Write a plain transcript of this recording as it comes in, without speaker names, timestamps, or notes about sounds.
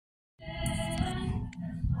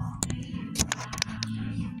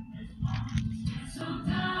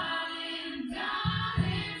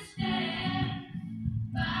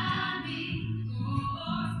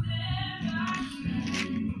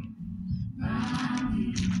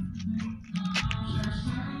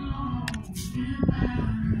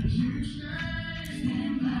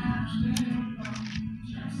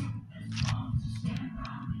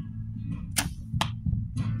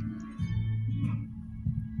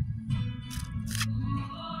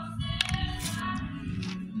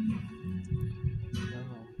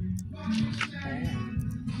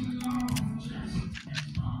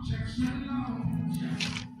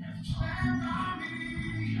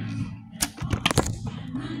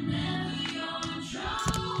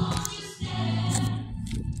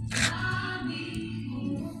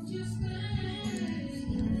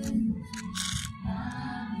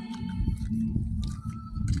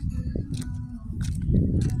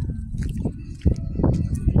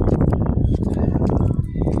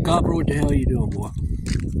Copper, what the hell are you doing, boy?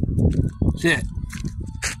 Sit.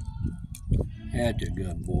 That's a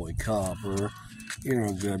good boy, Copper. You're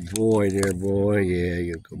a good boy there, boy. Yeah,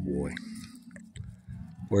 you're a good boy.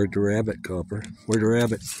 Where's the rabbit, Copper? Where's the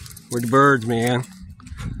rabbit? Where's the birds, man?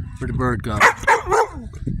 Where's the bird, Copper?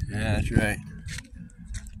 Yeah, that's right.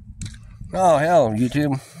 Oh, hell,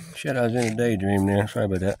 YouTube. Shit, I was in a daydream there. Sorry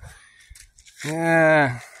about that.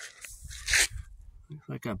 Yeah. Looks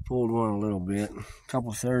like I pulled one a little bit. A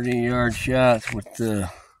couple 30-yard shots with the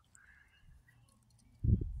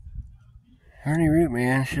Ernie Root,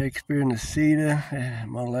 man. Shakespeare and the Cedar.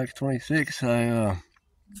 Model X26. I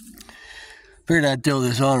figured I'd throw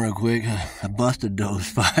this on real quick. I busted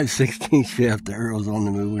those 5/16 shaft arrows on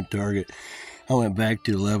the moving target. I went back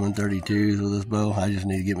to 11/32s with this bow. I just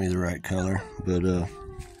need to get me the right color. But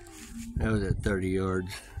that was at 30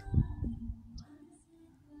 yards.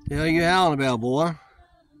 The hell you howling about, boy?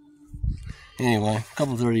 Anyway, a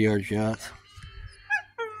couple 30-yard shots.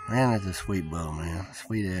 Man, that's a sweet bow, man.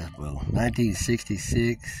 Sweet ass bow.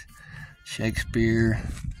 1966 Shakespeare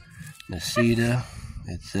Nacita.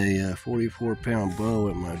 It's a 44-pound bow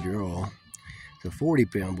at my draw. It's a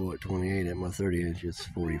 40-pound bow at 28. At my 30-inch, it's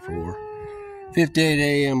 44.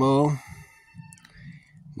 58 AMO.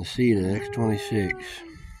 Nacita X26.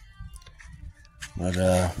 But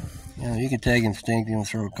you know, you can take instinctive and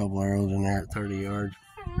throw a couple arrows in there at 30 yards.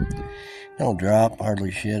 Don't drop hardly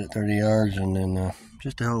shit at 30 yards, and then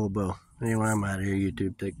just a hell of a bow. Anyway, I'm out of here,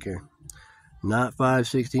 YouTube. Take care. Not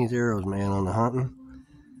 5/16 arrows, man, on the hunting.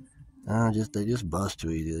 They just bust too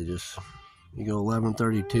easy. You go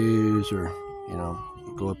 11/32s, or you know,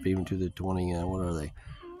 go up even to the 20. What are they?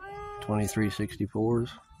 23/64s.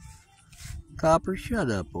 Copper, shut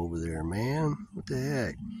up over there, man. What the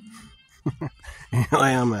heck?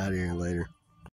 Anyway, I'm out of here later.